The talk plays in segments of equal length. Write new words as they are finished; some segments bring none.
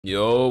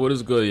Yo, what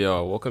is good,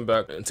 y'all? Welcome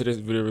back. In today's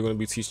video, we're going to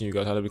be teaching you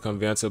guys how to become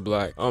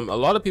Vantablack. A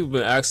lot of people have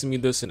been asking me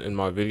this in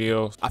my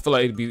videos. I feel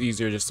like it'd be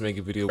easier just to make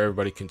a video where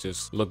everybody can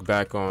just look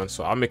back on.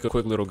 So I'll make a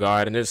quick little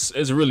guide, and it's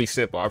really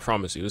simple. I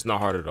promise you, it's not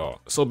hard at all.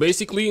 So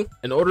basically,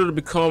 in order to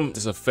become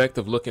this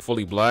effective looking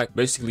fully black,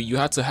 basically you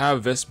have to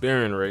have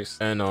Vesperian race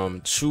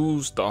and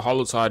choose the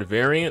Holotide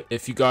variant.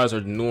 If you guys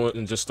are new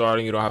and just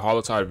starting, you don't have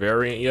Holotide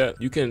variant yet,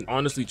 you can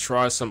honestly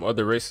try some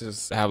other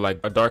races that have like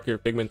a darker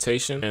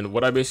pigmentation. And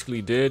what I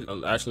basically did,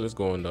 actually, let's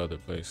go in the other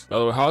place. By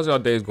the way, how's y'all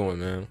days going,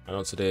 man? I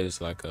know today is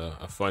like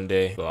a fun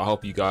day, so I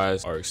hope you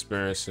guys are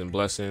experiencing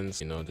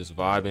blessings, you know, just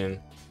vibing.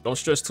 Don't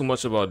stress too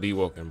much about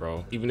Deepwoken,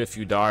 bro. Even if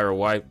you die or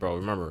wipe, bro,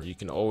 remember, you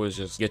can always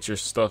just get your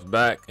stuff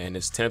back, and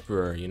it's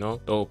temporary, you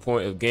know? The whole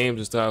point of games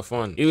is to have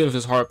fun, even if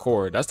it's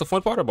hardcore. That's the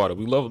fun part about it.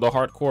 We love the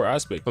hardcore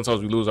aspect.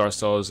 Sometimes we lose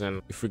ourselves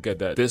and we forget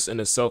that this in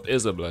itself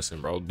is a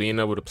blessing, bro. Being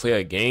able to play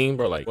a game,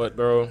 bro, like, what,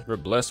 bro? We're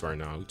blessed right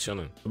now. We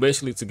chilling. But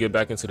basically, to get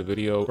back into the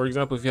video, for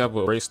example, if you have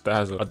a race that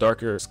has a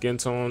darker skin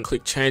tone,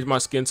 click change my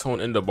skin tone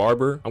in the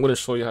barber. I'm going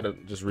to show you how to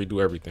just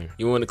redo everything.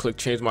 You want to click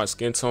change my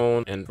skin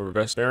tone, and for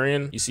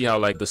Vesperian, you see how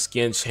like the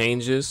skin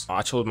changes.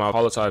 I chose my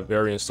Holotide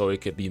variant so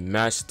it could be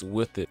matched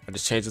with it. I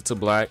just changed it to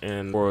black,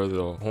 and for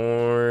the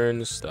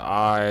horns, the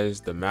eyes,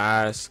 the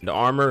mask, the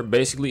armor,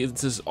 basically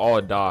it's just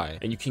all dye,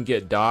 and you can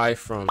get dye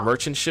from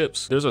merchant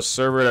ships. There's a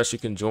server that you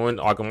can join,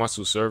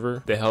 Agamatsu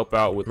server. They help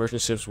out with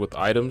merchant ships with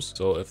items,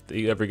 so if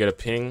you ever get a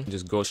ping,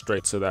 just go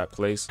straight to that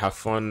place. Have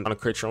fun, want to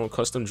create your own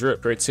custom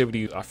drip.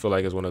 Creativity, I feel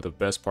like, is one of the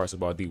best parts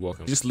about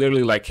Deepwoken. Just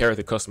literally like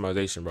character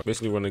customization, bro.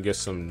 Basically, we're gonna get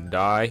some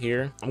dye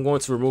here. I'm going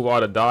to remove all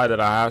the dye that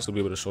I have to be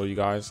able to show you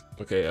guys.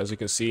 Okay, as you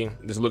can see,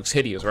 this looks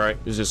hideous,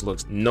 right? This just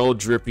looks no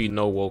drippy,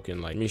 no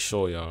woken. Like, let me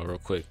show y'all real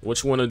quick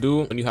what you want to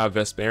do when you have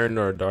Vesperian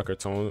or a darker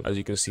tone. As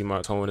you can see,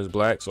 my tone is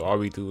black, so all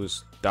we do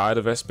is dye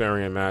the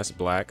Vesperian mask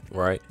black,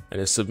 right? And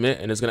then submit,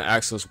 and it's gonna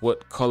ask us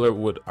what color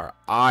would our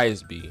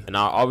eyes be. And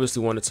I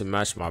obviously wanted to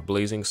match my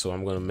blazing, so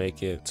I'm gonna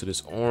make it to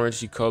this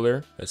orangey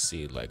color. Let's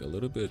see, like a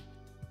little bit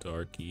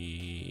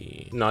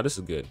darky. No, this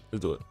is good.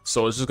 Let's do it.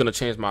 So it's just gonna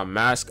change my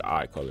mask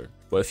eye color.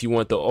 But if you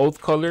want the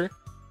oath color,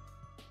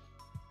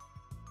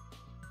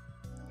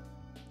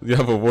 you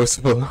have a voice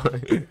of a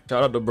line.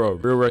 Shout out to bro.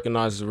 Real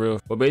recognizes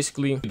real. But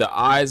basically, the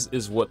eyes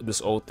is what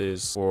this oath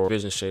is for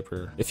Vision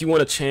Shaper. If you want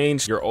to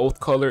change your oath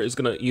color, it's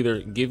gonna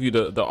either give you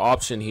the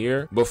option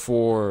here, but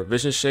for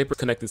Vision Shaper,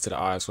 connected to the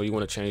eyes. So you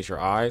want to change your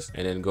eyes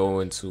and then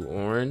go into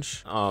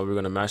orange. We're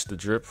gonna match the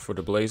drip for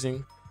the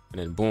blazing, and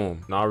then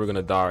boom. Now we're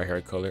gonna dye our hair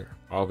color,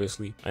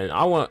 obviously, and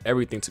I want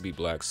everything to be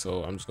black,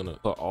 so I'm just gonna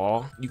put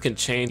all. You can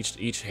change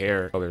each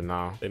hair color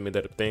now. They made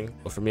that a thing,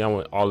 but for me, I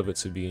want all of it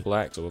to be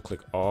black, so we'll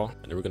click all,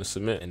 and then we're gonna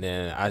submit. And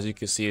then as you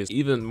can see, it's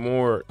even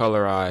more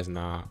colorized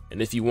now.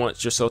 And if you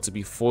want yourself to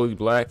be fully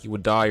black, you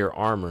would dye your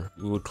armor.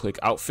 You would click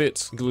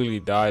outfits. You can literally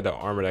dye the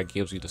armor that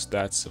gives you the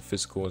stats of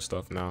physical and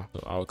stuff now.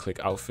 So I would click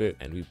outfit,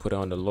 and we put it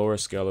on the lower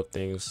scale of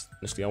things.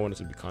 Initially, I want it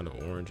to be kind of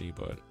orangey,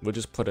 but we'll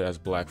just put it as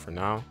black for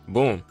now.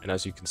 Boom. And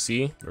as you can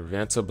see, we're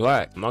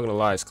Vantablack. I'm not gonna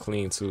lie, it's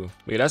clean too.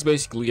 But yeah, that's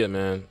basically it,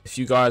 man. If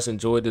you guys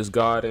enjoyed this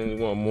guide and you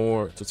want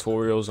more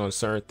tutorials on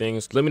certain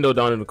things, let me know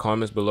down in the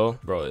comments below.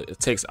 Bro, it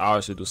takes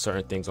hours to do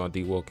certain things on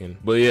Deepwoken.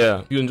 But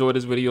yeah, if you enjoyed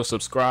this video,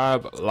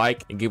 subscribe,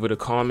 like, and give it a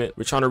comment.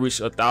 We're trying to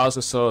reach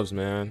 1,000 subs,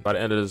 man, by the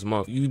end of this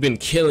month. You've been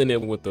killing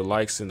it with the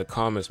likes and the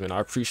comments, man. I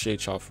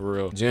appreciate y'all for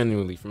real.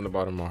 Genuinely, from the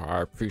bottom of my heart,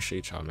 I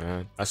appreciate y'all,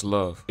 man. That's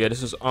love. Yeah,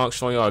 this is ITSANKH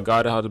showing y'all a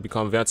guide on how to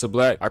become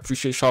Vantablack. I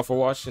appreciate y'all for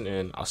watching,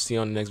 and I'll see you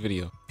on the next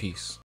video. Peace.